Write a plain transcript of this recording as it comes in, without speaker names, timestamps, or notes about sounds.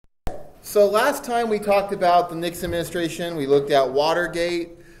So last time we talked about the Nixon administration. We looked at Watergate.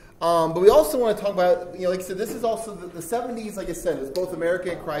 But we also want to talk about, like I said, this is also the 70s, like I said, it's both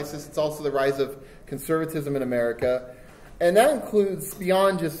America in crisis. It's also the rise of conservatism in America. And that includes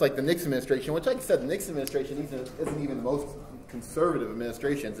beyond just like the Nixon administration, which, like I said, the Nixon administration isn't even the most conservative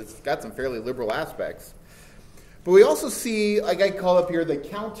administrations. It's got some fairly liberal aspects. But we also see, like I call up here, the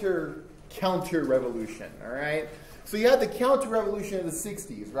counter-revolution, all right? So you had the counter-revolution of the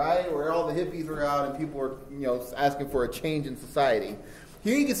 60s, right, where all the hippies were out and people were, asking for a change in society.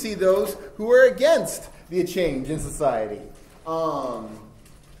 Here you can see those who were against the change in society.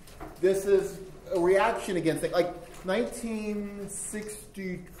 This is a reaction against it. Like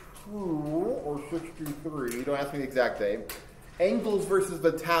 1962 or 63, don't ask me the exact date. Engels versus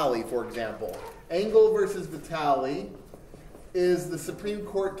Vitale, for example. Engel versus Vitale is the Supreme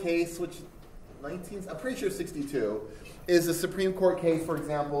Court case, which I'm pretty sure 62, is the Supreme Court case, for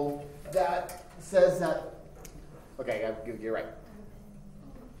example, that says that, okay, you're right.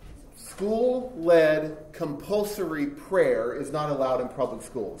 School-led compulsory prayer is not allowed in public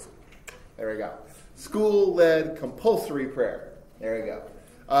schools. There we go. School-led compulsory prayer. There we go.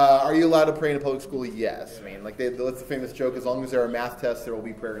 Are you allowed to pray in a public school? Yes. I mean, that's the famous joke, as long as there are math tests, there will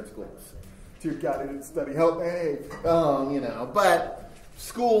be prayer in schools. Dear God, I didn't study. Help me. But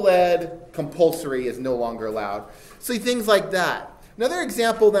school-led compulsory is no longer allowed. See, things like that. Another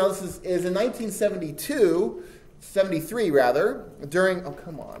example now, this is in 1973 rather, during, oh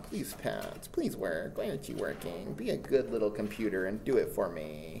come on, please Pat, please work, why aren't you working? Be a good little computer and do it for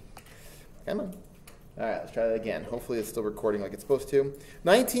me. Come on. All right, let's try that again. Hopefully it's still recording like it's supposed to.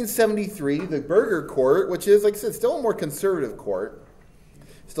 1973, the Burger Court, which is, like I said, still a more conservative court,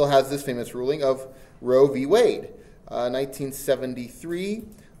 still has this famous ruling of Roe v. Wade. 1973.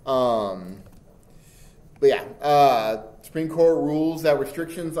 Supreme Court rules that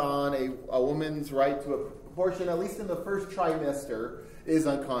restrictions on a woman's right to abortion, at least in the first trimester, is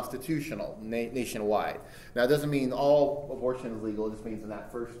unconstitutional nationwide. Now, it doesn't mean all abortion is legal. It just means in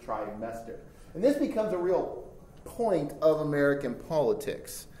that first trimester. And this becomes a real point of American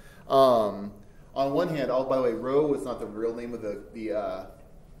politics. On one hand, by the way, Roe was not the real name of the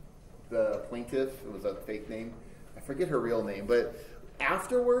plaintiff. It was a fake name. I forget her real name. But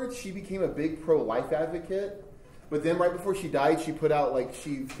afterwards, she became a big pro-life advocate. But then right before she died, she put out,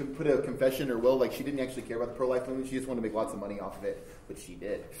 she put a confession in her will, she didn't actually care about the pro-life movement. She just wanted to make lots of money off of it, but she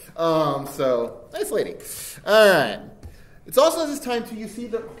did. So, nice lady. All right. It's also this time, too, you see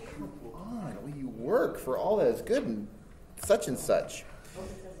the, come on, will you work for all that is good and such and such.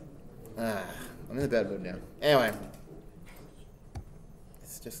 I'm in a bad mood now. Anyway.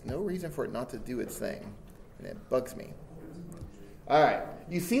 It's just no reason for it not to do its thing, and it bugs me. All right.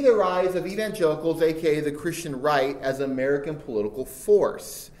 You see the rise of evangelicals, a.k.a. the Christian right, as an American political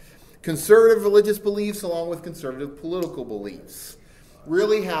force. Conservative religious beliefs along with conservative political beliefs.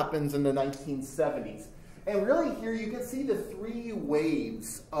 Really happens in the 1970s. And really here you can see the three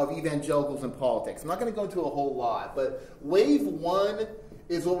waves of evangelicals in politics. I'm not going to go into a whole lot, but wave one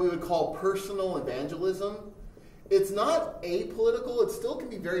is what we would call personal evangelism. It's not apolitical. It still can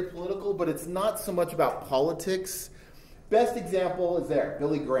be very political, but it's not so much about politics. Best example is there.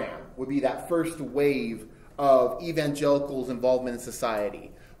 Billy Graham would be that first wave of evangelicals' involvement in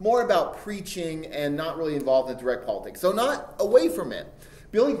society. More about preaching and not really involved in direct politics. So not away from it.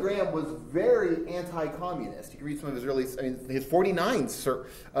 Billy Graham was very anti-communist. You can read some of his early, his 49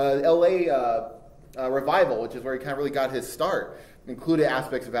 LA revival, which is where he kind of really got his start, included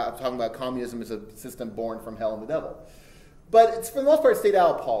aspects about talking about communism as a system born from hell and the devil. But it's, for the most part, stayed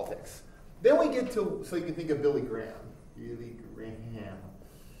out of politics. Then we get to, so you can think of Billy Graham. Billy Graham.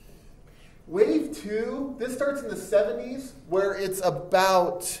 Wave two, this starts in the 70s, where it's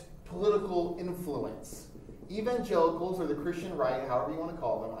about political influence. Evangelicals, or the Christian right, however you want to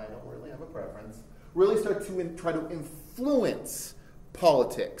call them, I don't really have a preference, really start to try to influence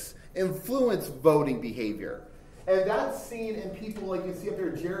politics, influence voting behavior. And that's seen in people like you see up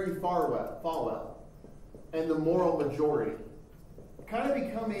there, Jerry Falwell, and the moral majority. Kind of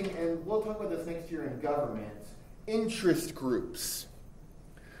becoming, and we'll talk about this next year in government, interest groups.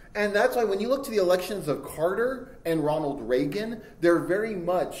 And that's why when you look to the elections of Carter and Ronald Reagan, they're very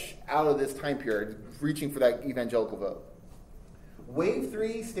much out of this time period, reaching for that evangelical vote. Wave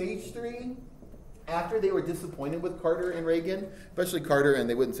three, stage three, after they were disappointed with Carter and Reagan, especially Carter, and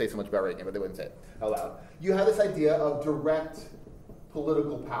they wouldn't say so much about Reagan, but they wouldn't say it out loud. You have this idea of direct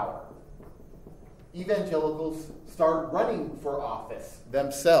political power. Evangelicals start running for office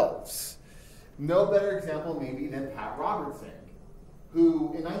themselves. No better example maybe than Pat Robertson,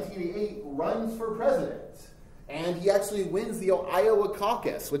 who in 1988 runs for president And he actually wins the Iowa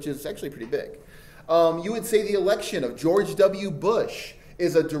caucus, which is actually pretty big. You would say the election of George W. Bush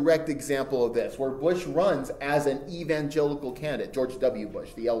is a direct example of this, where Bush runs as an evangelical candidate, George W.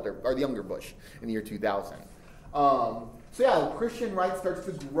 Bush, the younger Bush, in the year 2000. So yeah, Christian right starts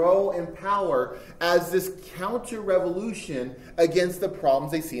to grow in power as this counter-revolution against the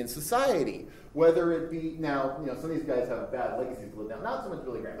problems they see in society. Whether it be, now, some of these guys have bad legacies to live down. Not so much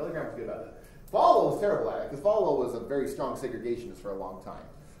Billy Graham. Billy Graham was good about that. Falwell was terrible at it, because Falwell was a very strong segregationist for a long time.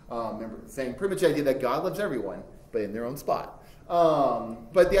 Remember, saying pretty much the idea that God loves everyone, but in their own spot.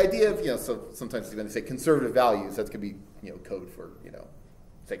 But the idea of, so sometimes when they say conservative values, that could be, code for,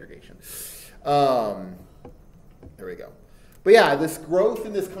 segregation. There we go. But yeah, this growth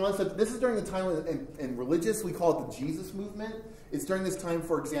in this concept, this is during the time when, in religious, we call it the Jesus movement. It's during this time,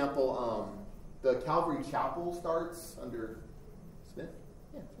 for example, the Calvary Chapel starts under Smith?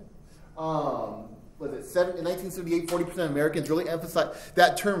 Yeah, Smith. In 1978, 40% of Americans really emphasize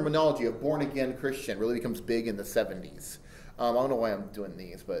that terminology of born-again Christian really becomes big in the 70s. I don't know why I'm doing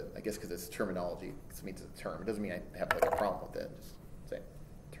these, but I guess because it's terminology. It means it's a term. It doesn't mean I have a problem with it. Just say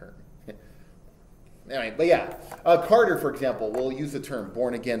term. Anyway, but yeah. Carter, for example, will use the term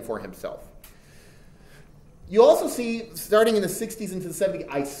born again for himself. You also see, starting in the 60s into the 70s,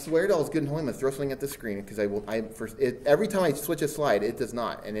 I swear to all, it's good and holy, I'm going to throw something at the screen, because every time I switch a slide, it does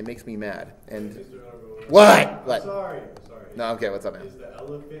not, and it makes me mad. And what? Sorry. No, okay, what's up, man? Is the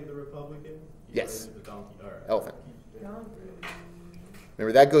elephant the Republican? Yes. The donkey? All right. Elephant.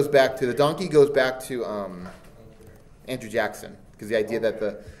 Remember, that goes back to, the donkey goes back to Andrew Jackson, because the idea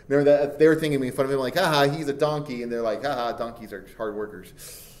that remember that they were thinking, making fun of him, like, haha, he's a donkey, and they're like, haha, donkeys are hard workers.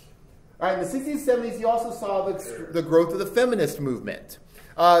 All right, in the 60s and 70s, you also saw the growth of the feminist movement.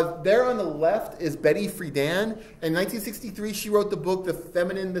 There on the left is Betty Friedan. In 1963, she wrote the book, The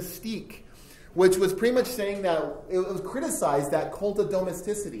Feminine Mystique, which was pretty much saying that it was criticized that cult of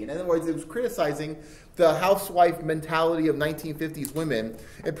domesticity. In other words, it was criticizing the housewife mentality of 1950s women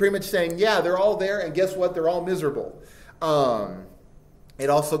and pretty much saying, yeah, they're all there, and guess what? They're all miserable. It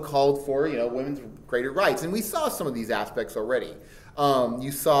also called for, women's greater rights. And we saw some of these aspects already.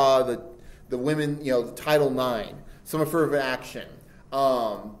 You saw the women, the Title IX, some affirmative action.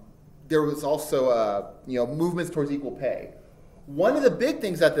 There was also, movements towards equal pay. One of the big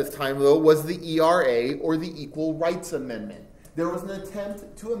things at this time, though, was the ERA, or the Equal Rights Amendment. There was an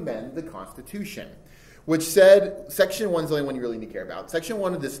attempt to amend the Constitution, which said, Section 1 is the only one you really need to care about. Section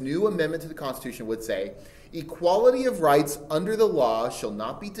 1 of this new amendment to the Constitution would say, equality of rights under the law shall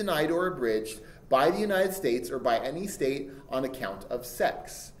not be denied or abridged by the United States or by any state on account of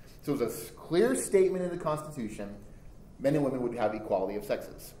sex. So it was a clear statement in the Constitution, men and women would have equality of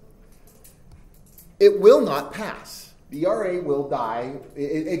sexes. It will not pass. The ERA will die.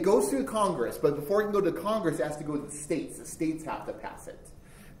 It goes through Congress, but before it can go to Congress, it has to go to the states. The states have to pass it.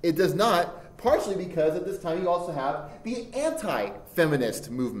 It does not, partially because at this time you also have the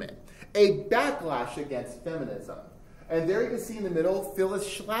anti-feminist movement, a backlash against feminism. And there you can see in the middle Phyllis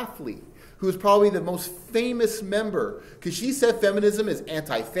Schlafly, who is probably the most famous member, because she said feminism is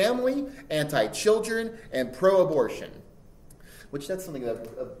anti-family, anti-children, and pro-abortion. Which that's something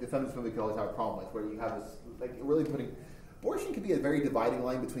that the feminist movement could always have a problem with, where you have this, like, really putting, abortion could be a very dividing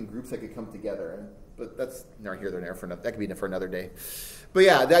line between groups that could come together, but that's not here or there for another, that could be for another day. But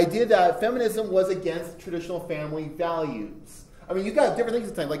yeah, the idea that feminism was against traditional family values. I mean, you got different things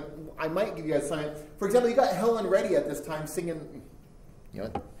at the time. Like, I might give you guys something. For example, you got Helen Reddy at this time singing. You know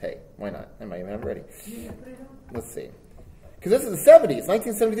what? Hey, why not? I might even have it ready. Let's see. Because this is the 70s.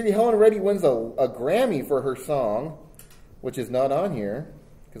 1973, Helen Reddy wins a Grammy for her song, which is not on here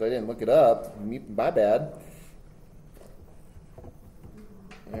because I didn't look it up. My bad.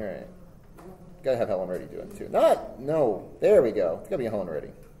 All right. Got to have Helen Reddy do it too. No. There we go. It's got to be Helen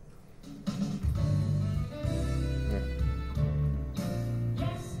Reddy.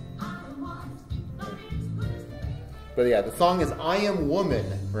 But yeah, the song is I Am Woman,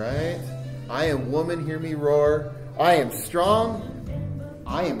 right? I am woman, hear me roar. I am strong.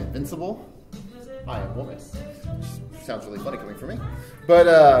 I am invincible. I am woman. Sounds really funny coming from me. But,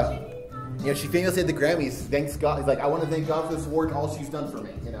 she famously at the Grammys, thanks God. He's like, I want to thank God for this award and all she's done for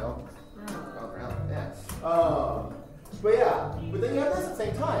me, But then you have this at the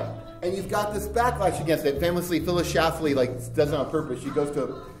same time. And you've got this backlash against it. Famously, Phyllis Schlafly, does it on purpose. She goes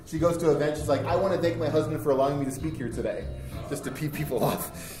to an event. She's like, I want to thank my husband for allowing me to speak here today, just to pee people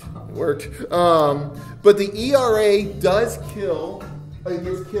off. It worked. But the ERA does kill. It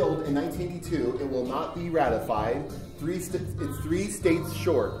gets killed in 1982. It will not be ratified. It's 3 states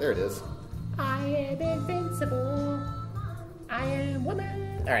short. There it is. I am invincible. I am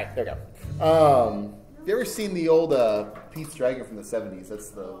woman. All right, there we go. Have you ever seen the old Pete's Dragon from the 70s? That's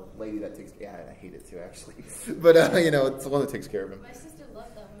the lady that takes... Yeah, I hate it too, actually. But, it's the one that takes care of him. My sister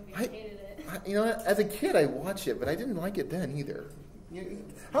loved that movie. I hated it. You know, as a kid, I watched it, but I didn't like it then either.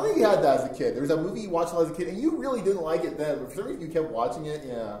 How many of you had that as a kid? There was a movie you watched as a kid, and you really didn't like it then, but for some reason you kept watching it.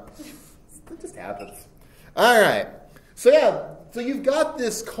 Yeah, it just happens. All right. So you've got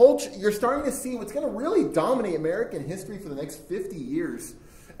this culture. You're starting to see what's going to really dominate American history for the next 50 years.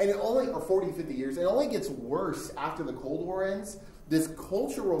 And it only, or 40, 50 years, it only gets worse after the Cold War ends, this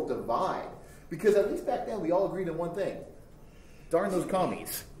cultural divide. Because at least back then, we all agreed on one thing. Darn those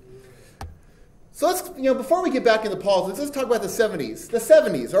commies. So let's, before we get back into politics, let's talk about the 70s. The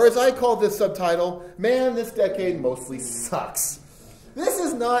 70s, or as I call this subtitle, man, this decade mostly sucks. This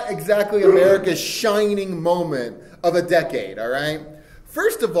is not exactly America's shining moment of a decade, all right?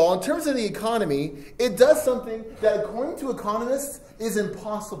 First of all, in terms of the economy, it does something that, according to economists, is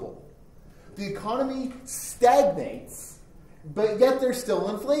impossible. The economy stagnates, but yet there's still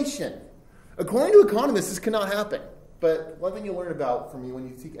inflation. According to economists, this cannot happen. But one thing you'll learn about from me when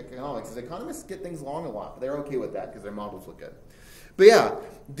you teach economics is economists get things wrong a lot, but they're okay with that because their models look good. But yeah,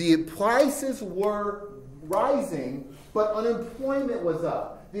 the prices were rising, but unemployment was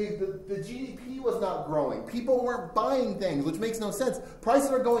up. The GDP was not growing. People weren't buying things, which makes no sense.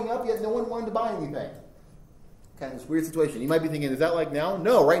 Prices are going up, yet no one wanted to buy anything. Kind of this weird situation. You might be thinking, is that like now?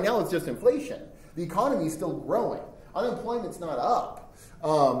 No, right now it's just inflation. The economy is still growing. Unemployment's not up.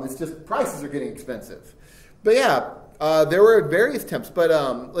 It's just prices are getting expensive. But yeah, there were various attempts. But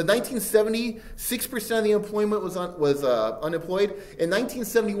in 1970, 6% of the employment was unemployed. In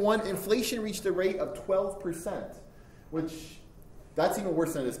 1971, inflation reached a rate of 12%, which that's even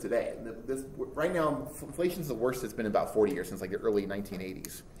worse than it is today. Right now, inflation is the worst it's been in about 40 years, since like the early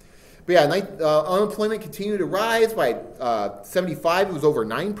 1980s. But yeah, unemployment continued to rise. By 75, it was over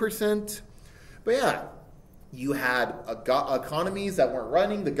 9%. But yeah, you had economies that weren't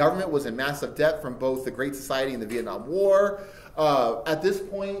running. The government was in massive debt from both the Great Society and the Vietnam War. At this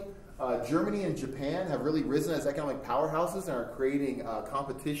point, Germany and Japan have really risen as economic powerhouses and are creating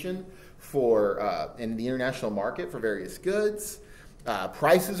competition in the international market for various goods.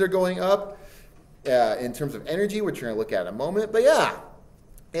 Prices are going up in terms of energy, which we're going to look at in a moment. But yeah,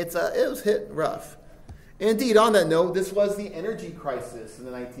 it was hit rough. Indeed, on that note, this was the energy crisis in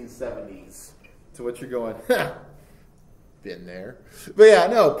the 1970s. To what you're going, been there. But yeah,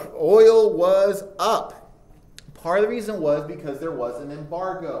 no, oil was up. Part of the reason was because there was an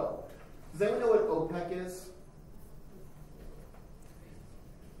embargo. Does anyone know what OPEC is?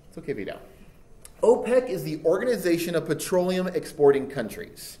 It's okay if you don't. OPEC is the Organization of Petroleum Exporting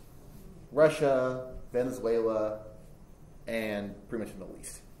Countries. Russia, Venezuela, and pretty much the Middle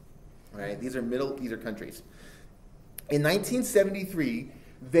East. All right, these are countries. In 1973,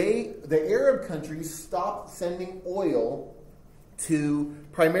 the Arab countries stopped sending oil to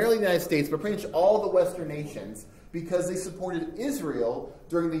primarily the United States, but pretty much all the Western nations, because they supported Israel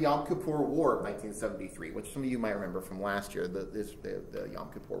during the Yom Kippur War of 1973, which some of you might remember from last year, the Yom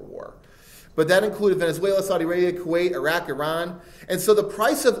Kippur War. But that included Venezuela, Saudi Arabia, Kuwait, Iraq, Iran. And so the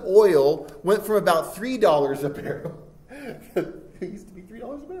price of oil went from about $3 a barrel. It used to be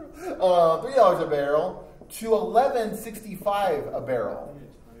 $3 a barrel. $3 a barrel to $11.65 a barrel,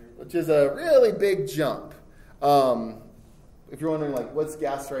 which is a really big jump. If you're wondering, like, what's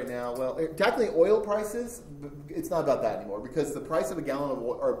gas right now? Well, technically, oil prices, it's not about that anymore, because the price of a gallon of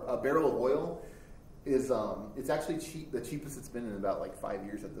oil, or a barrel of oil is it's actually the cheapest it's been in about like 5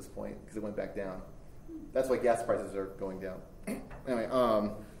 years at this point, because it went back down. That's why gas prices are going down. Anyway,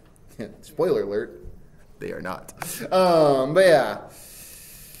 spoiler alert, they are not.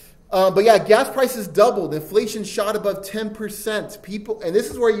 But yeah, gas prices doubled. Inflation shot above 10%. People, and this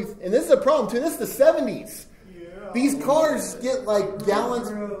is a problem too. This is the 70s. Yeah. These cars get like gallons.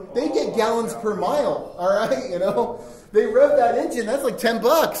 They get gallons per mile. All right, they rev that engine. That's like $10.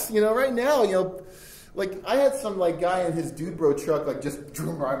 Right now, like I had some like guy in his dude bro truck like just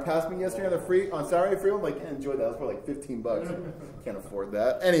drove right past me yesterday on Saturday freeway. I'm like, can't enjoy that. That was for like $15. Can't afford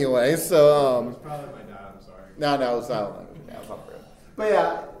that. Anyway, so it's probably my dad. I'm sorry. No, it's not. It's not for him. But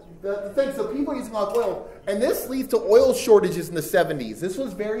yeah. The thing, so people are using olive oil, and this leads to oil shortages in the 70s. This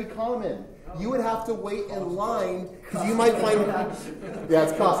was very common. You would have to wait in line because you might find. Yeah,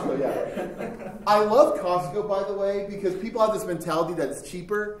 it's Costco. Yeah, I love Costco, by the way, because people have this mentality that it's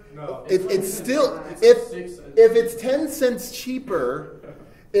cheaper. No, it's still if it's 10 cents cheaper,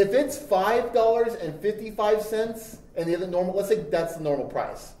 if it's $5.55 and the other normal, let's say that's the normal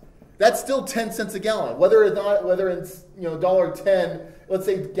price. That's still 10 cents a gallon. Whether it's $1.10, let's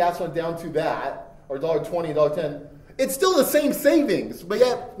say gas went down to that, or $1.20, $1.10, It's still the same savings, but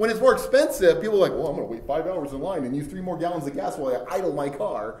yet when it's more expensive, people are like, well, I'm going to wait 5 hours in line and use 3 more gallons of gas while I idle my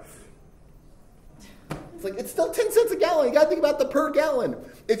car. It's like, it's still 10 cents a gallon. You got to think about the per gallon.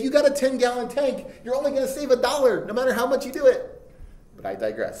 If you got a 10-gallon tank, you're only going to save $1, no matter how much you do it. But I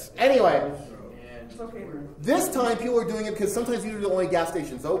digress. Anyway, this time people are doing it because sometimes these are the only gas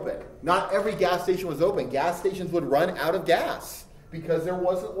stations open. Not every gas station was open. Gas stations would run out of gas because there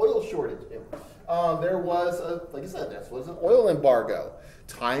was an oil shortage. There was, like I said, this was an oil embargo.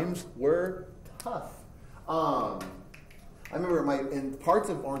 Times were tough. I remember in parts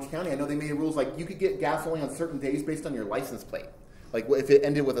of Orange County, I know they made rules like you could get gas only on certain days based on your license plate. Like if it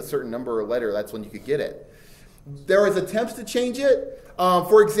ended with a certain number or letter, that's when you could get it. There was attempts to change it.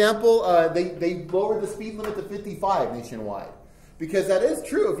 For example, they lowered the speed limit to 55 nationwide. Because that is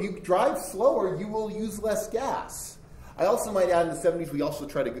true. If you drive slower, you will use less gas. I also might add in the 70s, we also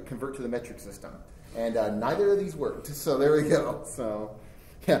tried to convert to the metric system. And neither of these worked. So there we go. So,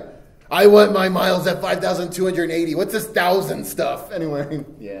 yeah. I want my miles at 5,280. What's this 1,000 stuff? Anyway,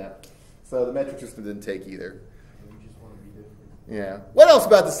 yeah. So the metric system didn't take either. Yeah. What else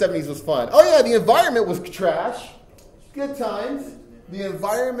about the 70s was fun? Oh, yeah, the environment was trash. Good times. The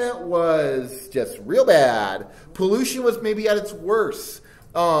environment was just real bad. Pollution was maybe at its worst.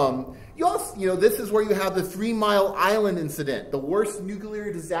 This is where you have the 3 Mile Island incident, the worst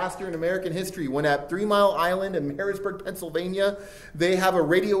nuclear disaster in American history. When at 3 Mile Island in Harrisburg, Pennsylvania, they have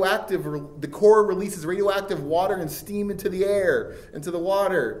the core releases radioactive water and steam into the air, into the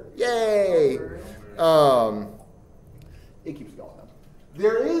water. Yay! It keeps going though.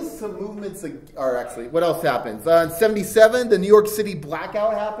 There is some movements, what else happens? In 77, the New York City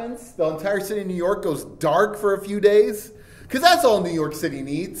blackout happens. The entire city of New York goes dark for a few days. Because that's all New York City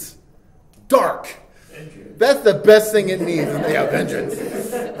needs. Dark. That's the best thing it needs. Yeah, vengeance.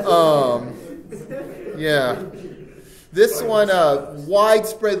 Yeah. This one,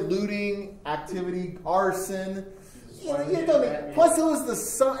 widespread looting, activity, arson. Plus, it was the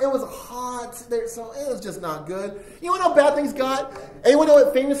sun. It was hot there, so it was just not good. You want to know how bad things got? Anyone know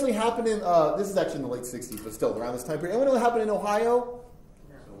what famously happened in? This is actually in the late '60s, but still around this time period. Anyone know what happened in Ohio?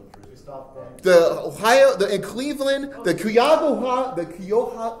 In Cleveland, the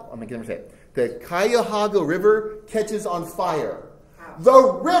Cuyahoga River catches on fire. The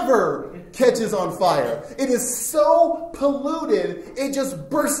river catches on fire. It is so polluted, it just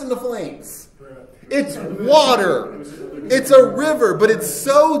bursts into flames. It's water. It's a river, but it's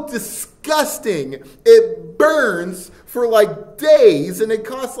so disgusting. It burns for like days, and it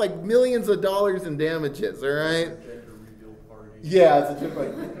costs like millions of dollars in damages, all right? Yeah, it's a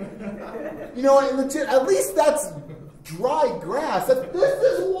joke. You know what? At least that's dry grass. This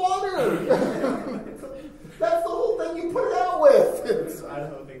is water. That's the whole thing you put it out with. I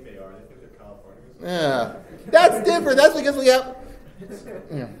don't think they are. I think they're California. Yeah, that's different. That's because we have.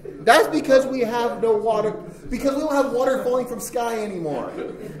 Yeah. That's because we have no water. Because we don't have water falling from sky anymore.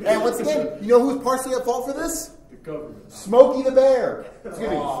 And once again, you know who's partially at fault for this? The government. Smokey the Bear. Excuse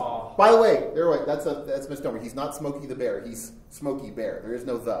me. By the way, that's a misnomer. He's not Smokey the Bear. He's Smokey Bear. There is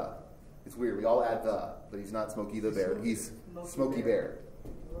no the. It's weird. We all add the, but he's not Smokey the Bear. He's Smokey Bear.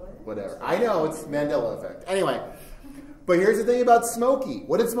 Whatever. I know, it's Mandela effect. Anyway, but here's the thing about Smokey.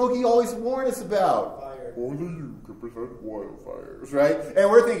 What did Smokey always warn us about? Fire. Only you can prevent wildfires, right? And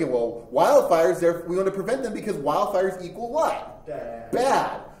we're thinking, well, wildfires, we want to prevent them because wildfires equal what? Bad.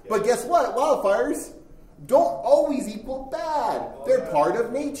 Bad. But guess what? Wildfires don't always equal bad. They're part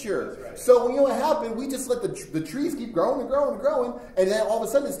of nature. Right. So you know what happened? We just let the trees keep growing and growing and growing, and then all of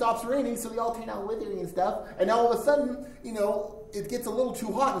a sudden it stops raining, so they all turn out withering and stuff. And now all of a sudden, it gets a little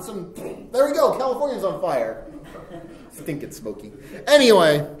too hot, and some there we go, California's on fire. Stinking Smoky.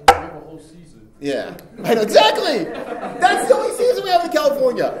 Anyway. We have a whole season. Yeah, I know exactly. That's the only season we have in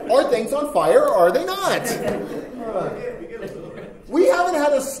California. Are things on fire or are they not? We haven't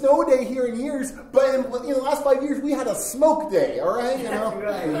had a snow day here in years, but in the last 5 years, we had a smoke day, all right?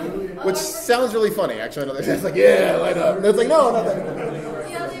 Which sounds really funny, actually. I know it's like, yeah, light up. And it's like, no, not that.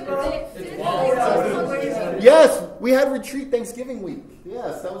 Yes, we had retreat Thanksgiving week.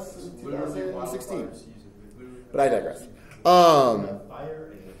 Yes, that was 2016. But I digress.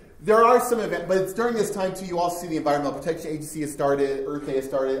 There are some events, but it's during this time, too, you also see the Environmental Protection Agency has started, Earth Day has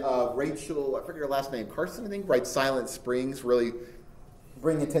started. Rachel, I forget her last name, Carson, I think, writes Silent Springs, really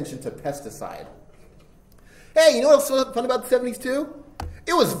bring attention to pesticide. Hey, you know what's so fun about the 70s, too?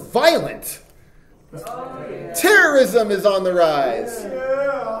 It was violent. Oh, yeah. Terrorism is on the rise.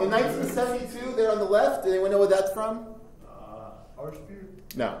 Yeah. In 1972, there on the left, anyone know what that's from? Our Spirit.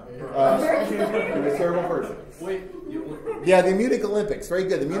 No. He was a terrible person. Wait, Yeah, the Munich Olympics. Very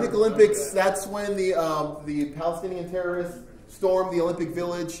good. The Munich Olympics, that's when the Palestinian terrorists stormed the Olympic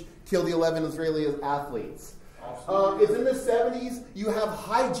Village, killed the 11 Israeli athletes. It's in the 70s. You have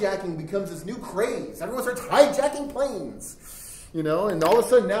hijacking becomes this new craze. Everyone starts hijacking planes. You know, and all of a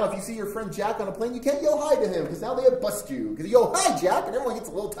sudden now, if you see your friend Jack on a plane, you can't yell hi to him because now they have bust you. Because you go, hi, Jack, and everyone gets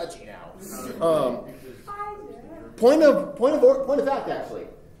a little touchy now. Point of fact, actually,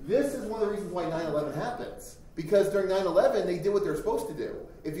 this is one of the reasons why 9/11 happens. Because during 9/11, they did what they're supposed to do.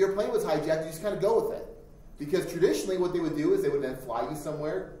 If your plane was hijacked, you just kind of go with it. Because traditionally, what they would do is they would then fly you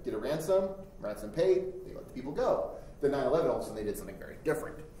somewhere, get a ransom paid, they let the people go. Then 9/11, all of a sudden, they did something very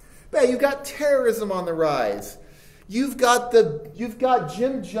different. But you've got terrorism on the rise. You've got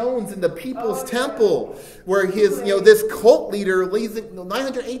Jim Jones in the People's Temple, where this cult leader leads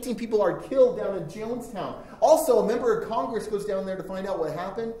 918 people are killed down in Jonestown. Also, a member of Congress goes down there to find out what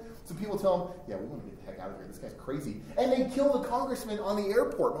happened. So people tell him, "Yeah, we want to get the heck out of here. This guy's crazy." And they kill the congressman on the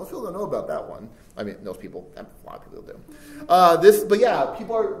airport. Most people don't know about that one. I mean, most people, a lot of people do.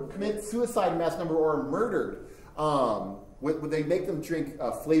 People commit suicide in mass number or are murdered. They make them drink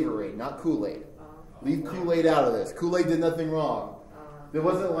Flavor-Aid, not Kool-Aid. Leave Kool-Aid out of this. Kool-Aid did nothing wrong. There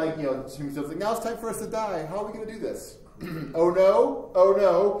wasn't like, Jimmy was like, now it's time for us to die. How are we going to do this? Oh no, oh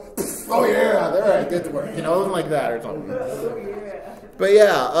no. Oh yeah, all right, get to work. It wasn't like that or something.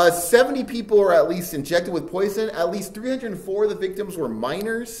 But 70 people were at least injected with poison. At least 304 of the victims were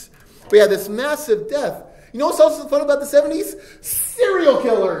minors. But this massive death. You know what's also fun about the 70s? Serial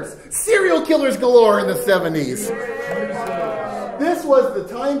killers. Serial killers galore in the 70s. This was the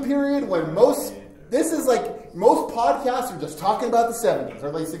time period when most podcasts are just talking about the 70s,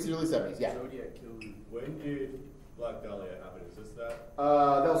 or late 60s, early 70s. Yeah. When did Black Dahlia happen? Is this that?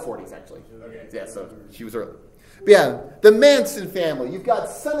 That was 40s, actually. Okay. Yeah, so she was early. But the Manson family. You've got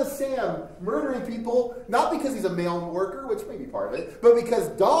Son of Sam murdering people, not because he's a mail worker, which may be part of it, but because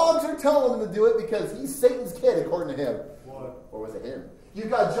dogs are telling him to do it because he's Satan's kid, according to him. What? Or was it him? You've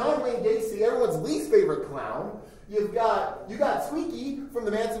got John Wayne Gacy, everyone's least favorite clown. You got Squeaky from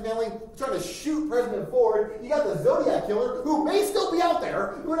the Manson family trying to shoot President Ford. You got the Zodiac killer, who may still be out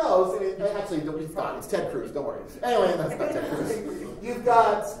there. Who knows? Actually, he's not. It's Ted Cruz. Don't worry. Anyway, that's not Ted Cruz. You've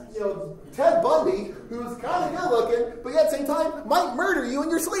got Ted Bundy, who's kind of good looking, but yet at the same time might murder you in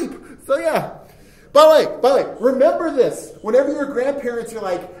your sleep. So yeah. By the way, remember this. Whenever your grandparents are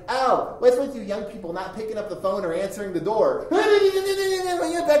like, "Ow, what's with you young people not picking up the phone or answering the door?" Back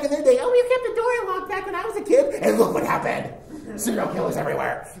in their day, "Oh, you kept the door locked back when I was a kid, and look what happened. Serial killers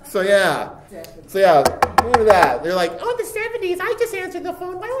everywhere." So remember that. They're like, "Oh, the 70s, I just answered the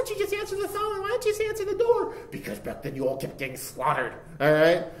phone. Why don't you just answer the phone? Why don't you just answer the door?" Because back then you all kept getting slaughtered. All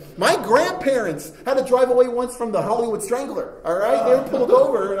right? My grandparents had to drive away once from the Hollywood Strangler. All right? They were pulled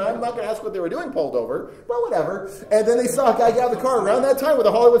over, and I'm not going to ask what they were doing pulled over, but whatever. And then they saw a guy get out of the car around that time when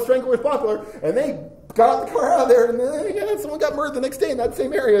the Hollywood Strangler was popular, and they got the car out of there, and then someone got murdered the next day in that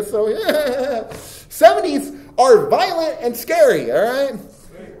same area. So, yeah. 70s are violent and scary, all right?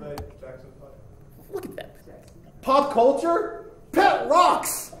 Look at that. Pop culture? Pet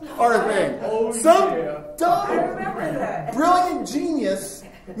rocks are a thing. Some dumb, brilliant genius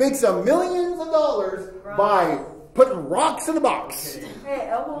makes millions of dollars by putting rocks in a box.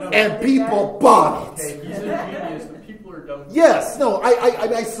 And people bought it. He's a genius. The people are dumb. Yes, no,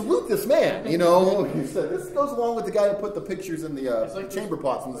 I salute this man. This goes along with the guy who put the pictures in the chamber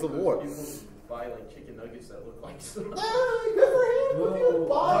pots in the Civil War. People buy chicken nuggets that look like stuff. Good for him. What do you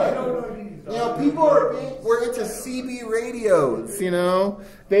buy? People were into CB radios.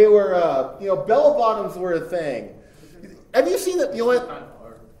 They were. Bell bottoms were a thing. Have you seen that? You know what?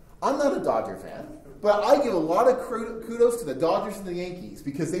 I'm not a Dodger fan, but I give a lot of kudos to the Dodgers and the Yankees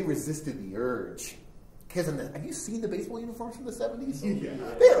because they resisted the urge. Because have you seen the baseball uniforms from the 70s? Yeah.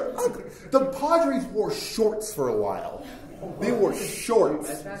 They're ugly. The Padres wore shorts for a while. They wore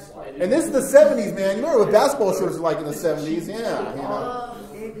shorts. And this is the 70s, man. You remember what basketball shorts were like in the 70s? Yeah.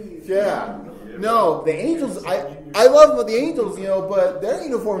 Yeah. No, the Angels, I love the Angels, but their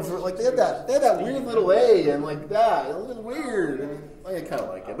uniforms were like, they had that weird little A and like that. It was weird. I kind of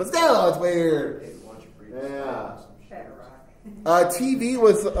like it. But still, it's weird. Yeah. TV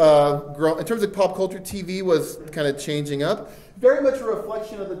was, in terms of pop culture, TV was kind of changing up. Very much a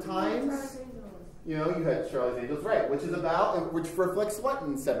reflection of the times. You had Charlie's Angels, right, which reflects what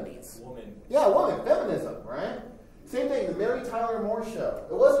in the 70s? Woman. Yeah, woman, feminism, right? Same thing, the Mary Tyler Moore Show.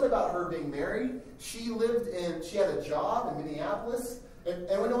 It wasn't about her being married. She had a job in Minneapolis.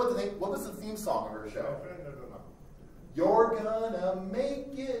 And we know what was the theme song of her show? You're gonna make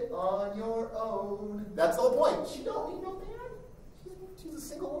it on your own. That's the whole point. She don't need no man. She's was a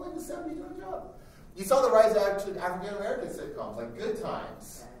single woman in the 70s doing a job. You saw the rise of African-American sitcoms, like Good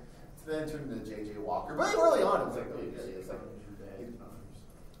Times. Then it turned into J.J. Walker. But early on, it was like, really good. It was like,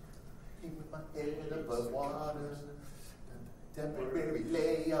 keep my head above water. Temporary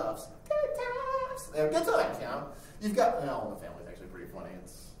layoffs. Good times. Good times, you know. You've got, All in the Family is actually pretty funny.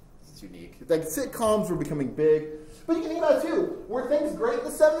 It's unique. Like, sitcoms were becoming big. But you can think about it, too. Were things great in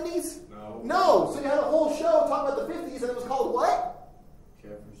the 70s? No. So you had a whole show talking about the 50s, and it was called what?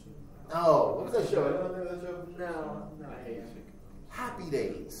 Jefferson. No. What was that show? Anyone remember that show? No. Happy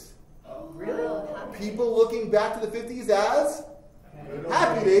Days. Really? People looking back to the 50s as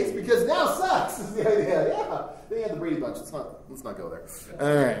Happy Days, because now sucks is the idea. Yeah. They had the Brady Bunch. Let's not go there.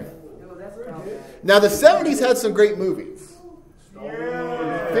 All right. No, that's not bad. Now, the 70s had some great movies. 50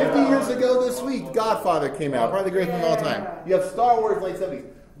 years ago this week, Godfather came out. Probably the greatest movie of all time. You have Star Wars, late 70s.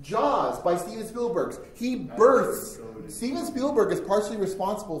 Jaws by Steven Spielberg. He births. Steven Spielberg is partially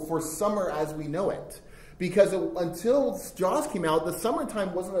responsible for summer as we know it. Because until Jaws came out, the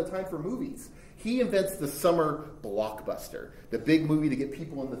summertime wasn't a time for movies. He invents the summer blockbuster, the big movie to get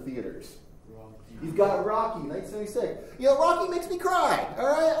people in the theaters. You've got Rocky, 1976. You know, Rocky makes me cry. All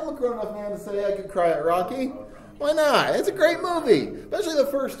right, I'm a grown-up man to say I could cry at Rocky. Why not? It's a great movie, especially the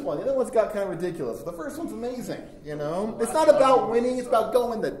first one. The other one's got kind of ridiculous. The first one's amazing, you know? It's not about winning. It's about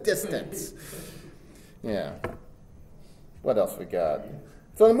going the distance. Yeah. What else we got?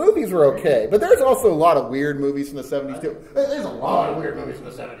 So the movies were okay, but there's also a lot of weird movies from the 70s, too. There's a lot of weird movies from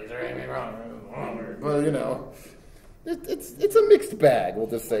the 70s. There ain't anything wrong. Well, you know, it's a mixed bag, we'll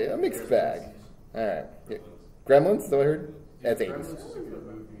just say. A mixed bag. All right. Yeah. Gremlins, is that what I heard? That's 80s.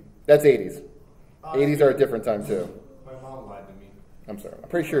 That's 80s. 80s are a different time, too. My mom lied to me. I'm sorry. I'm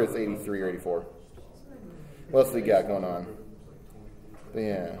pretty sure it's 83 or 84. What else we got going on? But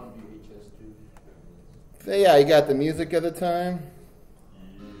yeah. So yeah, you got the music at the time.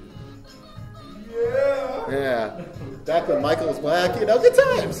 Yeah. Back when Michael was black, you know, good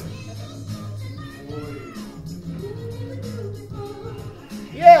times.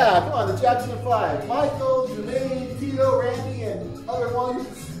 Yeah, come on, the Jackson 5. Michael, Jermaine, Tito, Randy, and other ones.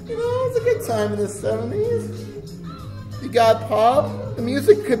 You know, it was a good time in the 70s. You got pop. The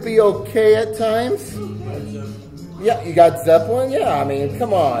music could be okay at times. Yeah, you got Zeppelin. Yeah, I mean,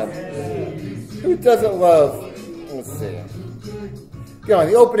 come on. Who doesn't love... Let's see. Go on,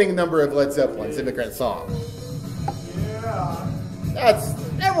 the opening number of Led Zeppelin's Immigrant Song.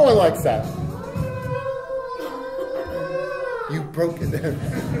 Everyone likes that. You broke it there.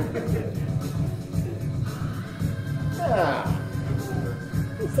 Yeah.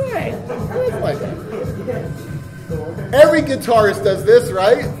 It's all right. It's like that. Every guitarist does this,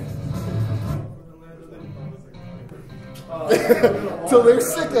 right? Till they're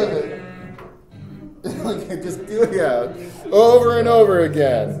sick of it. Just do it, yeah, over and over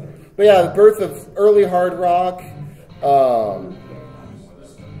again. But yeah, the birth of early hard rock.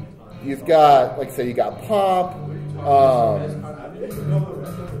 You've got, like I said, you got pop.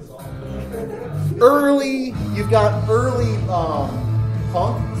 You've got early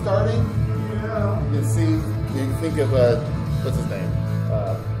punk starting. You can see, you can think of what's his name?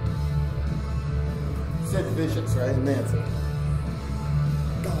 Sid Vicious, right? And Nancy.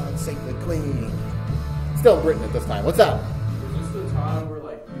 God save the Queen. Still in Britain at this time. What's up? Was this the time where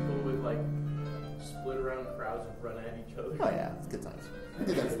like people would like split around crowds and run at each other? Oh yeah, it's good times. We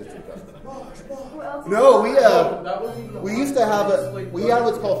did that to the two Well, No, We used to have we had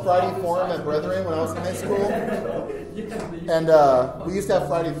what's called Friday Forum at Brethren when I was in high school. And we used to have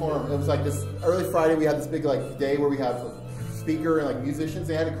Friday Forum. It was like this early Friday. We had this big like day where we had a speaker and like musicians.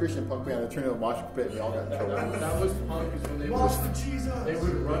 They had a Christian punk band. They turned into a mosh pit. And we all got in trouble. That was punk is when they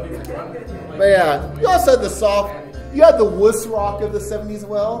would run and run. Like, But yeah, you also had the soft. You had the wuss rock of the 70s as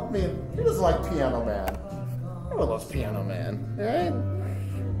well. I mean, who doesn't like Piano Man? Everyone loves Piano Man, right?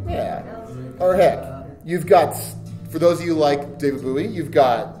 Yeah. Or heck, you've got, for those of you who like David Bowie, you've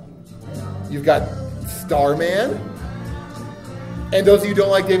got Starman. And those of you who don't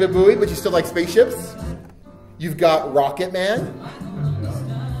like David Bowie, but you still like spaceships, you've got Rocket Man.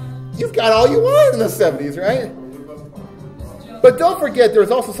 You've got all you want in the 70s, right? But don't forget, there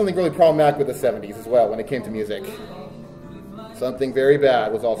was also something really problematic with the 70s as well when it came to music. Something very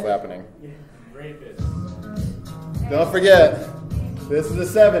bad was also happening. Don't forget, this is the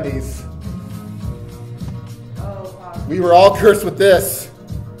 70s. We were all cursed with this.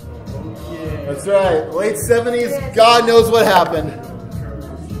 That's right. Late 70s, God knows what happened.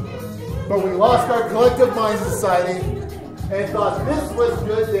 But we lost our collective mind society and thought this was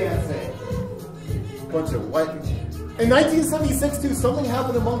good dancing. Bunch of white people. In 1976, too, something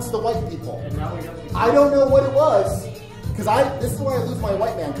happened amongst the white people. I don't know what it was, because this is why I lose my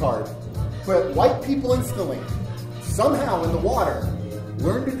white man card. But white people instantly, somehow in the water,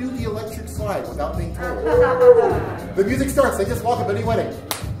 learn to do the electric slide without being told. The music starts, they just walk up any wedding.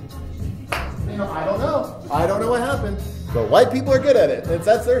 You know, I don't know. I don't know what happened. But white people are good at it.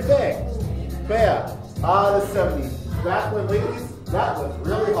 That's their thing. But yeah, the 70s. Back when ladies, that was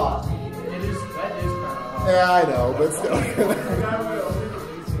really hot. That is kind of hot. Yeah, I know, but still. All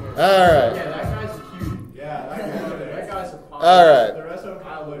right. Yeah, that guy's cute. Yeah, That guy's a pop. All right. the rest of them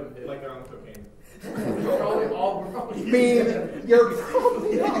kind of look like they're on cocaine. We're probably I mean, you're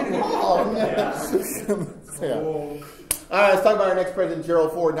probably not wrong. Yeah. All right, let's talk about our next president,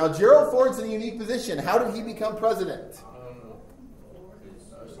 Gerald Ford. Now, Gerald Ford's in a unique position. How did he become president? I don't know.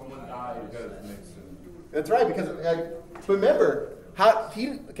 Someone died because of Nixon. That's right, because remember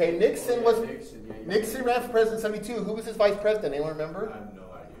Nixon ran for president in '72. Who was his vice president? Anyone remember? I have no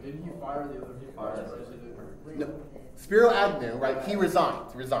idea. Didn't he fire the other vice president? No. Spiro Agnew, right? He resigned.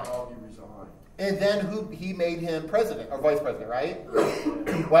 Oh, he resigned. And then he made him president or vice president, right?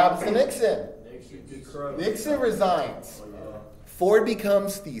 What happens to Nixon? Nixon resigns. Ford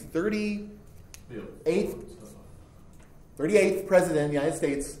becomes the 38th president of the United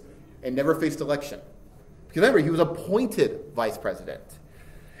States and never faced election. Because remember, he was appointed vice president.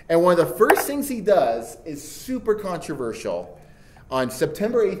 And one of the first things he does is super controversial. On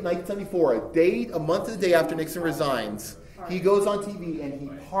September 8th, 1974, a month of the day after Nixon resigns, he goes on TV and he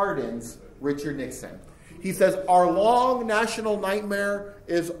pardons Richard Nixon. He says, our long national nightmare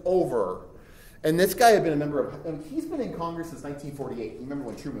is over. And this guy had been a member of, he's been in Congress since 1948. You remember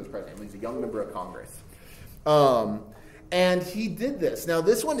when Truman was president. He was a young member of Congress. And he did this. Now,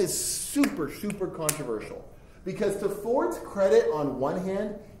 this one is super, super controversial. Because to Ford's credit, on one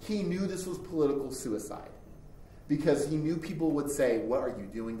hand, he knew this was political suicide. Because he knew people would say, what are you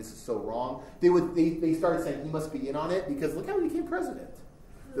doing? This is so wrong. They started saying he must be in on it because look how he became president.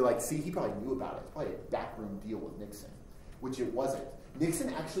 They're like, see, he probably knew about it. It's probably a backroom deal with Nixon, which it wasn't.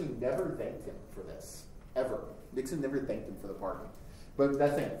 Nixon actually never thanked him for this, ever. Nixon never thanked him for the pardon. But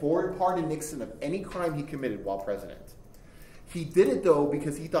that's it. Ford pardoned Nixon of any crime he committed while president. He did it, though,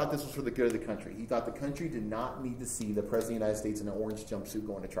 because he thought this was for the good of the country. He thought the country did not need to see the President of the United States in an orange jumpsuit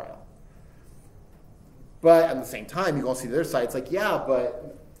going to trial. But at the same time, you go see the other side. It's like, yeah,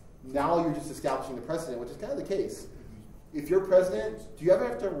 but now you're just establishing the precedent, which is kind of the case. If you're president, do you ever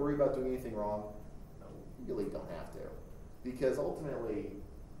have to worry about doing anything wrong? No, you really don't have to. Because ultimately,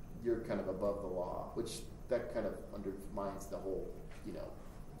 you're kind of above the law, which that kind of undermines the whole,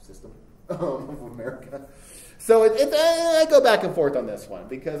 system of America. So I go back and forth on this one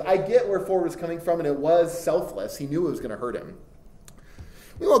because I get where Ford was coming from, and it was selfless. He knew it was going to hurt him.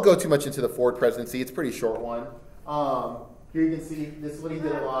 We won't go too much into the Ford presidency. It's a pretty short one. Here you can see this is what he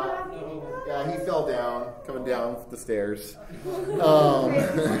did a lot. Yeah, he fell down, coming down the stairs.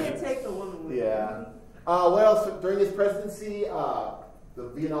 Yeah. What else? During his presidency, the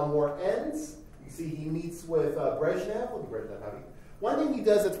Vietnam War ends. You see he meets with Brezhnev. Look at Brezhnev, have you? One thing he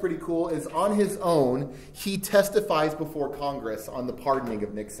does that's pretty cool is on his own, he testifies before Congress on the pardoning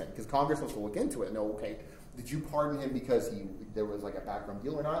of Nixon. Because Congress wants to look into it and know, okay, did you pardon him because there was like a backroom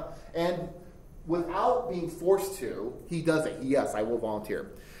deal or not? And without being forced to, he does it. Yes, I will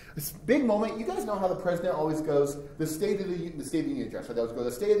volunteer. This big moment. You guys know how the president always goes, the State of the Union address. Right? They always go,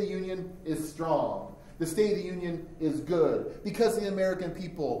 the State of the Union is strong. The State of the Union is good. Because of the American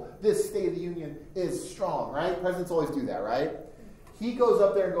people, this State of the Union is strong, right? Presidents always do that, right? He goes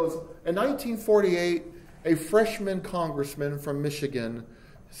up there and goes, in 1948, a freshman congressman from Michigan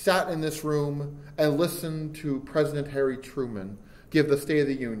sat in this room and listened to President Harry Truman give the State of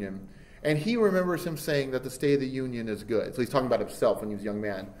the Union. And he remembers him saying that the State of the Union is good. So he's talking about himself when he was a young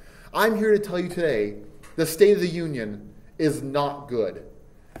man. I'm here to tell you today, the State of the Union is not good.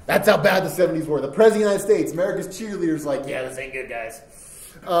 That's how bad the 70s were. The President of the United States, America's cheerleaders, like, yeah, this ain't good, guys.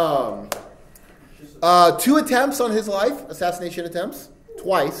 2 attempts on his life, assassination attempts,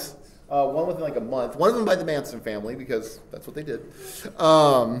 twice. One within like a month. One of them by the Manson family, because that's what they did.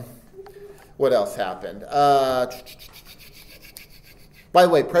 What else happened? By the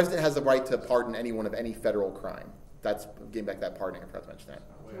way, president has the right to pardon anyone of any federal crime. That's getting back to that pardoning. I forgot to mention that.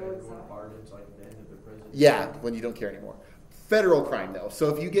 Yeah, when you don't care anymore. Federal crime, though. So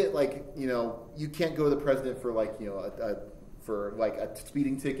if you get you can't go to the president for for a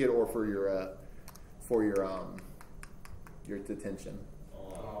speeding ticket or for your detention.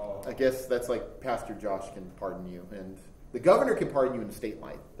 Oh. I guess that's like Pastor Josh can pardon you, and the governor can pardon you in the state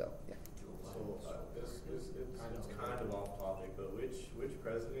life, though. Yeah. So it's kind of off topic, but which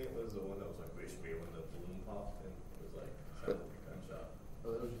president was the one that was like, wish me when the balloon popped and it was like sounded like a gunshot?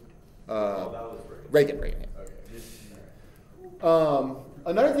 That was Reagan. Yeah. Okay.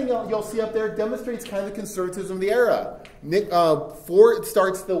 Another thing you'll see up there demonstrates kind of the conservatism of the era. Ford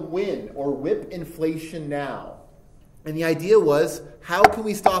starts the win or whip inflation now. And the idea was, how can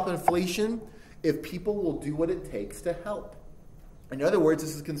we stop inflation if people will do what it takes to help? In other words,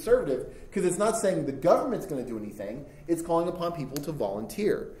 this is conservative because it's not saying the government's going to do anything. It's calling upon people to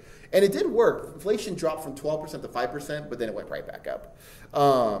volunteer. And it did work. Inflation dropped from 12% to 5%, but then it went right back up.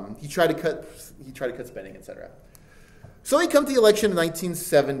 He tried to cut spending, etc. So we come to the election in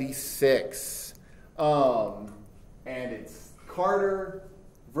 1976. And it's Carter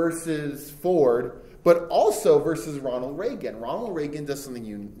versus Ford, but also versus Ronald Reagan. Ronald Reagan does something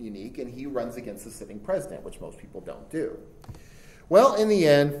unique, and he runs against the sitting president, which most people don't do. Well, in the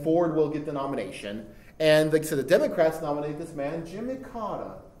end, Ford will get the nomination. And like I said, the Democrats nominate this man, Jimmy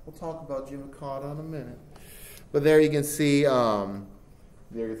Carter. We'll talk about Jimmy Carter in a minute. But there you can see, there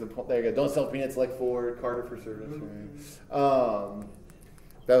you go. Don't sell peanuts like Ford, Carter for service. Right?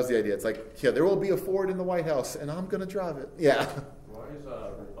 That was the idea. It's like, yeah, there will be a Ford in the White House, and I'm going to drive it. Yeah. Why is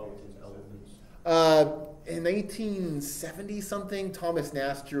Republicans elephants? In 1870-something, Thomas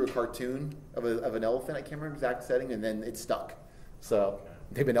Nast drew a cartoon of an elephant. I can't remember the exact setting, and then it stuck. So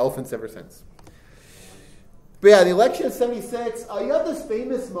they've been elephants ever since. But yeah, the election of 76, you have this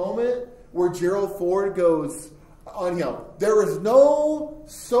famous moment where Gerald Ford goes, there is no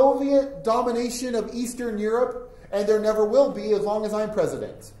Soviet domination of Eastern Europe, and there never will be as long as I'm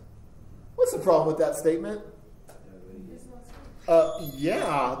president. What's the problem with that statement?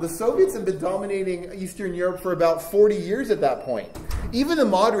 Yeah, the Soviets have been dominating Eastern Europe for about 40 years at that point. Even the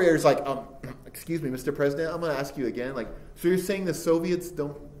moderator's like, excuse me, Mr. President, I'm going to ask you again. Like, so you're saying the Soviets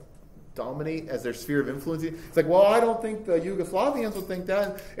don't dominate as their sphere of influence? It's like, well, I don't think the Yugoslavians would think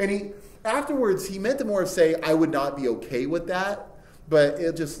that. And afterwards, he meant to more say, I would not be okay with that, but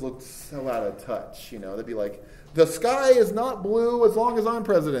it just looked so out of touch. They'd be like, the sky is not blue as long as I'm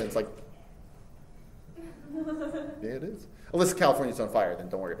president. It's like, yeah, it is. Unless California's on fire, then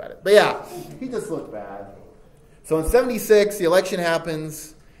don't worry about it. But yeah, he just looked bad. So in 76, the election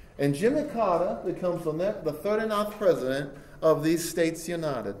happens, and Jimmy Carter becomes the 39th president of these States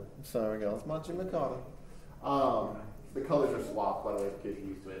United. So there we go. It's my Jimmy Carter. The colors are swapped, by the way, in case you're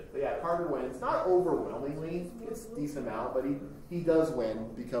used to it. But yeah, Carter wins. Not overwhelmingly. It's a decent amount, but he does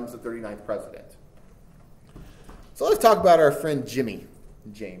win, becomes the 39th president. So let's talk about our friend Jimmy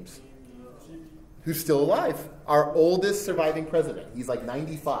James, who's still alive. Our oldest surviving president. He's like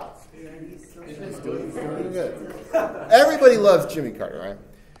 95. He's doing good. Everybody loves Jimmy Carter, right?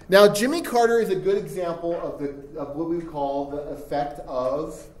 Now, Jimmy Carter is a good example of what we would call the effect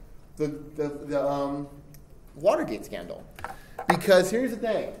of the Watergate scandal. Because here's the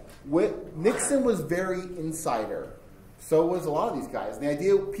thing. Nixon was very insider. So was a lot of these guys. And the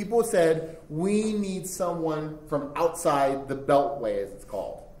idea, people said, we need someone from outside the Beltway, as it's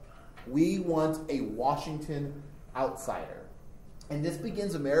called. We want a Washington outsider. And this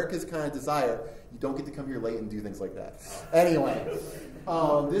begins America's kind of desire. You don't get to come here late and do things like that. Anyway,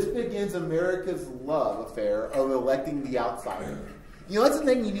 this begins America's love affair of electing the outsider. That's the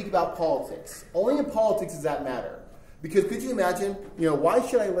thing unique about politics. Only in politics does that matter. Because could you imagine, why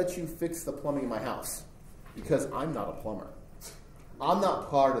should I let you fix the plumbing in my house? Because I'm not a plumber. I'm not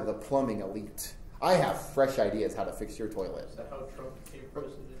part of the plumbing elite. I have fresh ideas how to fix your toilet. Is that how Trump became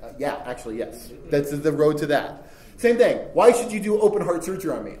president? Yeah, actually, yes. That's the road to that. Same thing. Why should you do open heart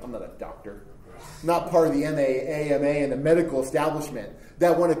surgery on me? I'm not a doctor. I'm not part of the AMA, and the medical establishment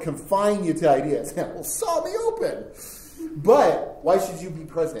that want to confine you to ideas. Well, saw me open. But why should you be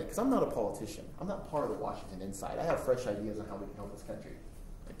president? Because I'm not a politician. I'm not part of the Washington inside. I have fresh ideas on how we can help this country.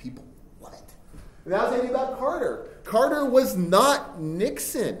 And people love it. And that was the thing about Carter. Carter was not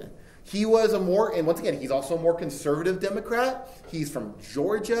Nixon. He was and once again, he's also a more conservative Democrat. He's from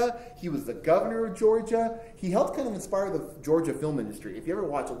Georgia. He was the governor of Georgia. He helped kind of inspire the Georgia film industry. If you ever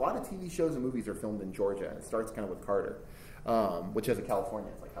watch, a lot of TV shows and movies are filmed in Georgia. And it starts kind of with Carter, which as a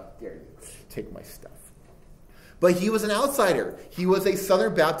Californian, it's like, how dare you take my stuff. But he was an outsider. He was a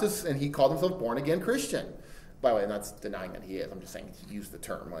Southern Baptist, and he called himself born-again Christian. By the way, I'm not denying that he is. I'm just saying he used the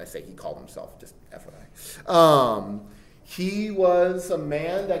term when I say he called himself, just FYI. He was a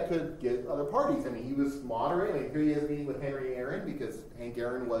man that could get other parties. I mean, he was moderate. I mean, here he is meeting with Henry Aaron because Hank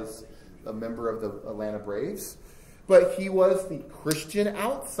Aaron was a member of the Atlanta Braves. But he was the Christian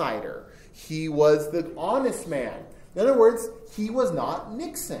outsider. He was the honest man. In other words, he was not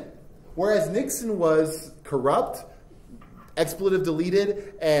Nixon. Whereas Nixon was corrupt, expletive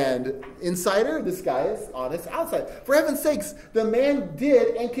deleted, and insider, this guy is honest outside. For heaven's sakes, the man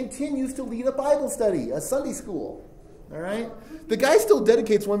did and continues to lead a Bible study, a Sunday school. All right? The guy still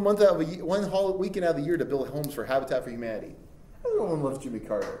dedicates one weekend out of the year to build homes for Habitat for Humanity. Everyone loves Jimmy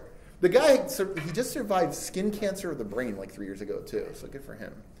Carter. The guy, he just survived skin cancer of the brain like 3 years ago too, so good for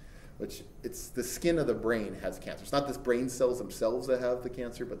him. Which, it's the skin of the brain has cancer. It's not the brain cells themselves that have the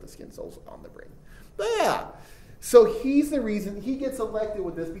cancer, but the skin cells on the brain. But yeah, so he's the reason he gets elected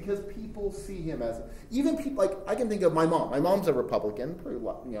with this, because people see him as, even people, like, I can think of my mom. My mom's a Republican,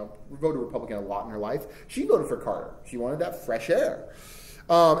 voted Republican a lot in her life. She voted for Carter. She wanted that fresh air.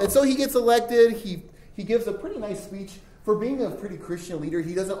 And so he gets elected. He gives a pretty nice speech. For being a pretty Christian leader,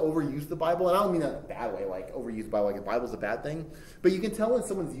 he doesn't overuse the Bible. And I don't mean that in a bad way, like overuse the Bible, like the Bible's a bad thing. But you can tell when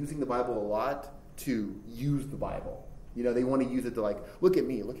someone's using the Bible a lot to use the Bible. They want to use it to like, look at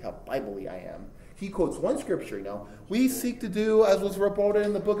me, look how Bible-y I am. He quotes one scripture, we seek to do, as was reported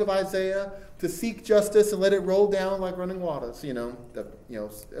in the book of Isaiah, to seek justice and let it roll down like running waters,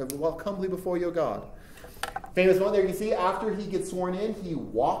 walk humbly before your God. Famous one there, you can see after he gets sworn in, he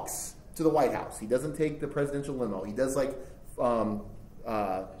walks to the White House. He doesn't take the presidential limo. He does like, what's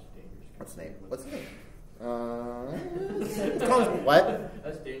his name? What?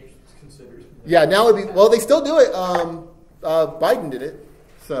 That's dangerous. It's considered. Yeah, now it'd be, well, they still do it. Biden did it.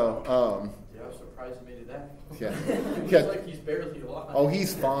 So, yeah, I'm surprised he made it that. Yeah. It's like he's barely alive. Oh,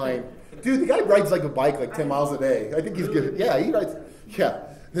 he's fine. Dude, the guy rides like a bike like 10 miles a day. I think he's good. Yeah, he rides. Yeah.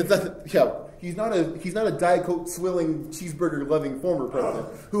 He's not a Diet Coke swilling, cheeseburger loving former president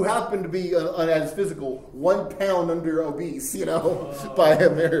who happened to be at his physical 1 pound under obese, by a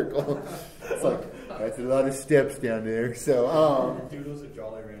miracle. It's like, that's a lot of steps down there. So, Dude was a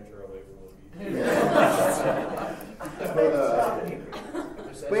Jolly Rancher away from obese. Yeah.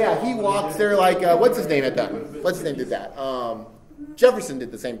 But yeah, he walks there like, what's his name had done? What's his name did that? Jefferson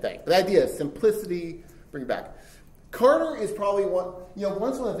did the same thing. The idea is simplicity, bring it back. Carter is probably one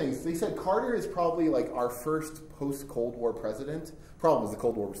of the things, they said Carter is probably like our first post-Cold War president. Problem is the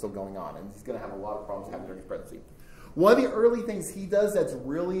Cold War was still going on, and he's going to have a lot of problems happening during his presidency. One of the early things he does that's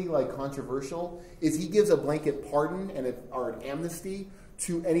really like controversial is he gives a blanket pardon or an amnesty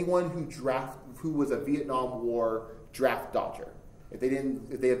to anyone who was a Vietnam War draft dodger. If they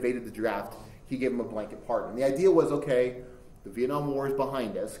evaded the draft, he gave them a blanket pardon. And the idea was, okay, the Vietnam War is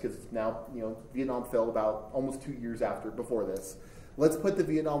behind us because now, Vietnam fell about almost 2 years before this. Let's put the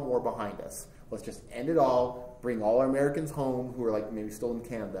Vietnam War behind us. Let's just end it all, bring all our Americans home who are like maybe still in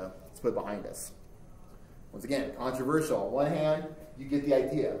Canada. Let's put it behind us. Once again, controversial. On one hand, you get the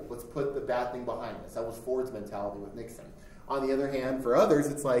idea. Let's put the bad thing behind us. That was Ford's mentality with Nixon. On the other hand, for others,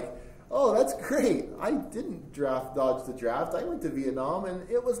 it's like, oh, that's great. I didn't dodge the draft. I went to Vietnam, and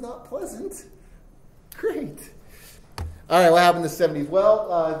it was not pleasant. Great. All right, what happened in the 70s?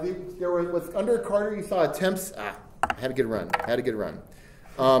 Well, under Carter, you saw attempts. Had a good run.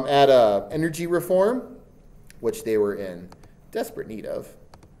 At energy reform, which they were in desperate need of.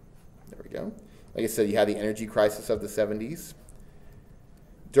 There we go. Like I said, you had the energy crisis of the 70s.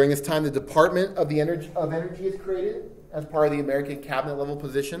 During this time, the Department of Energy is created as part of the American cabinet level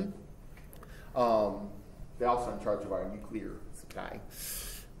position. They're also in charge of our nuclear supply.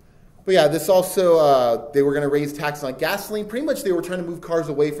 But yeah, this also, they were going to raise taxes on gasoline. Pretty much they were trying to move cars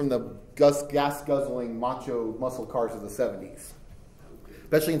away from the gas-guzzling macho muscle cars of the 70s.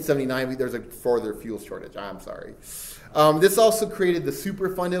 Especially in 79, there's a further fuel shortage. I'm sorry. This also created the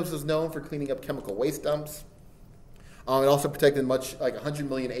Superfund, which was known for cleaning up chemical waste dumps. It also protected 100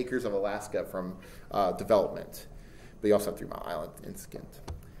 million acres of Alaska from development. But you also have 3 Mile Island incident.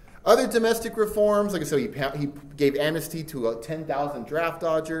 Other domestic reforms, like I said, he gave amnesty to 10,000 draft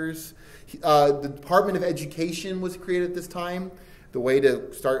dodgers. The Department of Education was created at this time, the way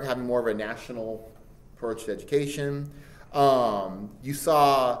to start having more of a national approach to education. You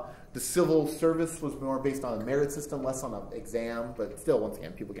saw the civil service was more based on a merit system, less on an exam, but still, once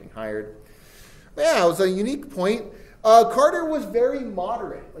again, people getting hired. But yeah, it was a unique point. Carter was very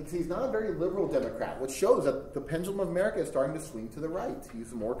moderate. Like, he's not a very liberal Democrat, which shows that the pendulum of America is starting to swing to the right.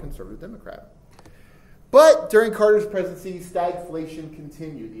 He's a more conservative Democrat. But during Carter's presidency, stagflation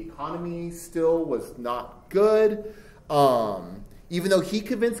continued. The economy still was not good. Even though he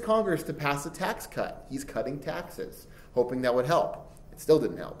convinced Congress to pass a tax cut, he's cutting taxes, hoping that would help. It still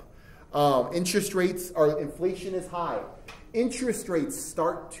didn't help. Inflation is high. Interest rates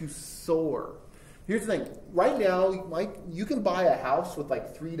start to soar. Here's the thing. Right now, you can buy a house with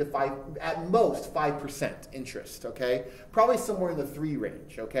 3 to 5, at most 5% interest, okay? Probably somewhere in the 3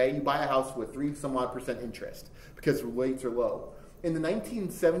 range, okay? You buy a house with 3 some odd % interest because rates are low. In the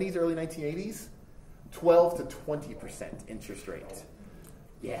 1970s, early 1980s, 12 to 20% interest rate.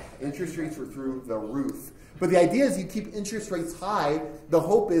 Yeah, interest rates were through the roof. But the idea is you keep interest rates high, the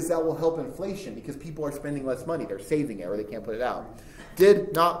hope is that will help inflation because people are spending less money. They're saving it or they can't put it out.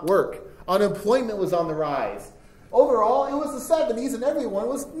 Did not work. Unemployment was on the rise. Overall, it was the 70s and everyone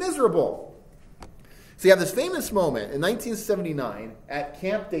was miserable. So you have this famous moment in 1979 at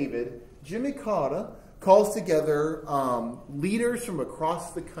Camp David. Jimmy Carter calls together leaders from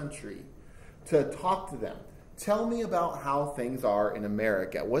across the country to talk to them. Tell me about how things are in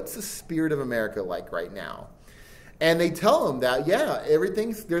America. What's the spirit of America like right now? And they tell him that, yeah,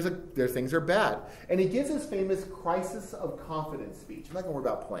 things are bad. And he gives his famous crisis of confidence speech. I'm not going to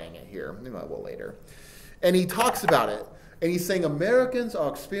worry about playing it here. Maybe I will later. And he talks about it. And he's saying Americans are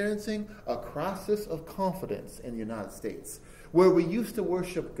experiencing a crisis of confidence in the United States, where we used to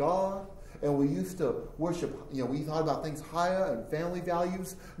worship God, and we used to worship, we thought about things higher and family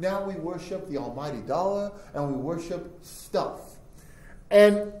values. Now we worship the almighty dollar, and we worship stuff.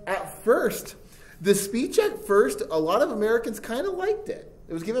 And at first, the speech a lot of Americans kind of liked it.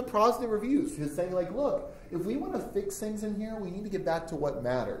 It was given positive reviews. He was saying, like, look, if we want to fix things in here, we need to get back to what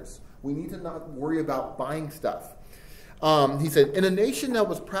matters. We need to not worry about buying stuff. He said, in a nation that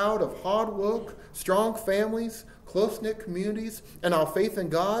was proud of hard work, strong families, close-knit communities, and our faith in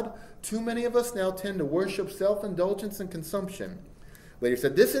God, too many of us now tend to worship self-indulgence and consumption. Later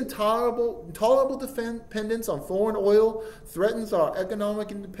said, this intolerable dependence on foreign oil threatens our economic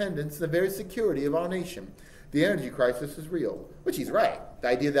independence and the very security of our nation. The energy crisis is real. Which he's right. The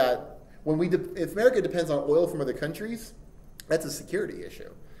idea that if America depends on oil from other countries, that's a security issue.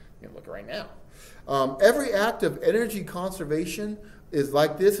 You can look right now. Every act of energy conservation is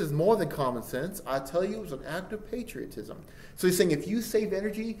more than common sense. I tell you, it's an act of patriotism. So he's saying if you save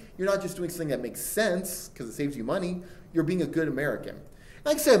energy, you're not just doing something that makes sense because it saves you money. You're being a good American.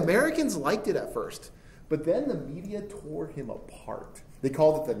 Like I said, Americans liked it at first, but then the media tore him apart. They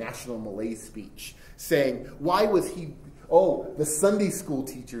called it the national malaise speech, saying, why was the Sunday school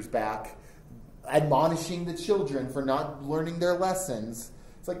teacher's back admonishing the children for not learning their lessons.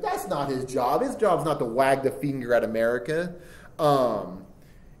 It's like, that's not his job. His job's not to wag the finger at America.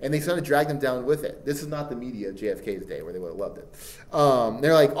 And they sort of dragged him down with it. This is not the media of JFK's day where they would have loved it.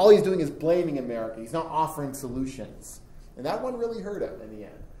 They're like, all he's doing is blaming America. He's not offering solutions. And that one really hurt him in the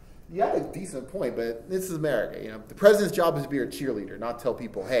end. You had a decent point, but this is America. The president's job is to be a cheerleader, not tell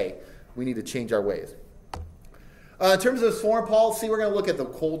people, hey, we need to change our ways. In terms of his foreign policy, we're going to look at the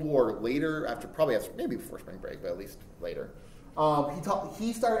Cold War later, maybe before spring break, but at least later.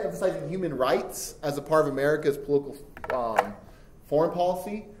 He started emphasizing human rights as a part of America's political foreign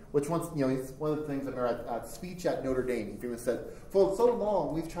policy, which he's one of the things I remember at speech at Notre Dame. He said, for so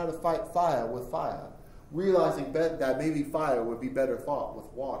long we've tried to fight fire with fire, realizing that maybe fire would be better fought with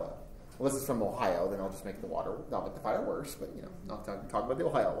water. Well, this is from Ohio, then I'll just make the fire worse, but not talking about the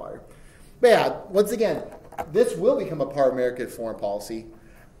Ohio water. But yeah, once again, this will become a part of America's foreign policy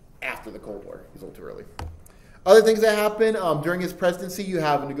after the Cold War. It's a little too early. Other things that happen during his presidency, you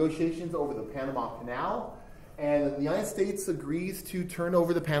have negotiations over the Panama Canal, and the United States agrees to turn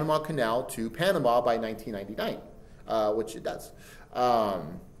over the Panama Canal to Panama by 1999, which it does,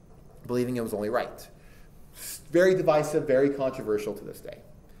 believing it was only right. Very divisive, very controversial to this day.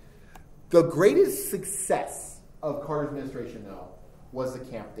 The greatest success of Carter's administration, though, was the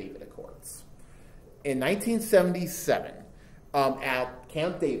Camp David Accords. In 1977, at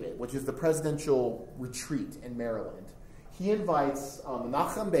Camp David, which is the presidential retreat in Maryland, he invites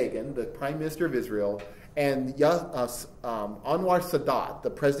Menachem Begin, the Prime Minister of Israel, and Anwar Sadat, the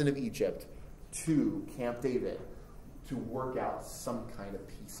President of Egypt, to Camp David to work out some kind of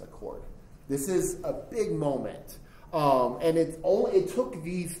peace accord. This is a big moment. And it took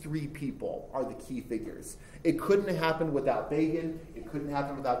these three people are the key figures. It couldn't have happened without Begin, it couldn't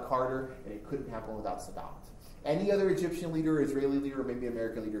happen without Carter, and it couldn't happen without Sadat. Any other Egyptian leader, Israeli leader, or maybe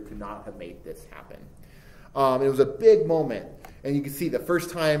American leader could not have made this happen. It was a big moment. And you can see the first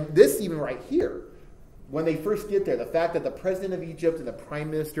time, this even right here, when they first get there, the fact that the President of Egypt and the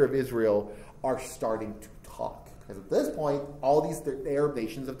Prime Minister of Israel are starting to talk. Because at this point, all these Arab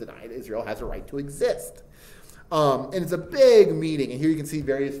nations have denied Israel has a right to exist. And it's a big meeting. And here you can see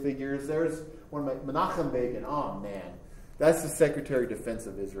various figures. There's one of Menachem Begin. Oh, man. That's the Secretary of Defense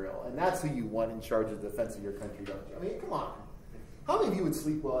of Israel. And that's who you want in charge of the defense of your country, don't you? I mean, come on. How many of you would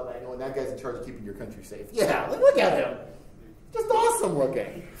sleep well at night knowing that guy's in charge of keeping your country safe? Yeah, look at him. Just awesome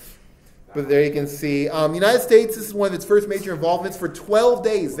looking. But there you can see. United States, this is one of its first major involvements. For 12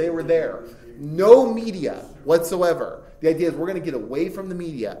 days, they were there. No media whatsoever. The idea is we're going to get away from the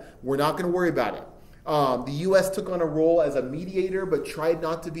media. We're not going to worry about it. The U.S. took on a role as a mediator, but tried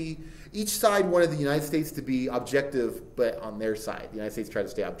not to be. Each side wanted the United States to be objective, but on their side. The United States tried to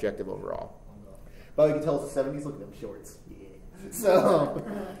stay objective overall. But you can tell it's the 70s. Look at them shorts. Yeah. So,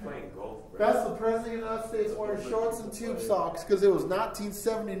 that's the President of the United States wearing shorts and tube socks because it was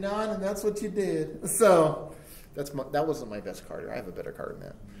 1979 and that's what you did. So, That wasn't my best Carter. I have a better Carter than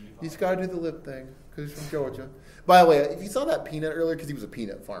that. He's got to do the lip thing because he's from Georgia. By the way, if you saw that peanut earlier, because he was a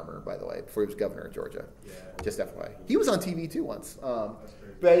peanut farmer, by the way, before he was governor of Georgia. Yeah. Just FYI. He was on TV too once.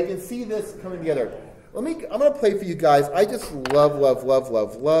 But you can see this coming together. I'm going to play for you guys. I just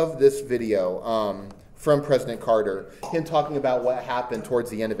love this video from President Carter, him talking about what happened towards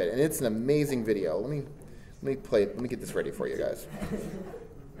the end of it. And it's an amazing video. Let me play it. Let me get this ready for you guys.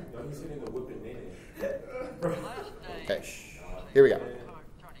 Okay, here we go.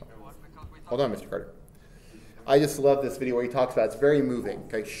 Hold on, Mr. Carter. I just love this video where he talks about it. It's very moving.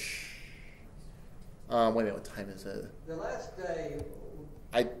 Okay, shh. Wait a minute, what time is it? The last day.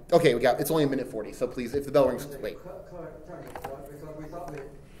 Okay, it's only 1:40, so please, if the bell rings, wait. Because we thought we'd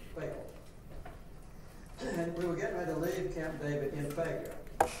failed. And we were getting ready to leave Camp David in failure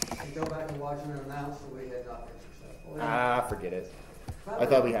and go back to Washington and announce that we had not been successful. Forget it. I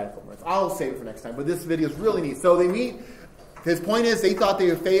thought we had a couple minutes. I'll save it for next time, but this video is really neat. So they meet. His point is they thought they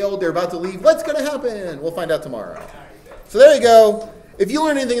had failed. They're about to leave. What's going to happen? We'll find out tomorrow. So there you go. If you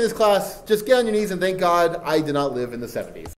learn anything in this class, just get on your knees and thank God I did not live in the 70s.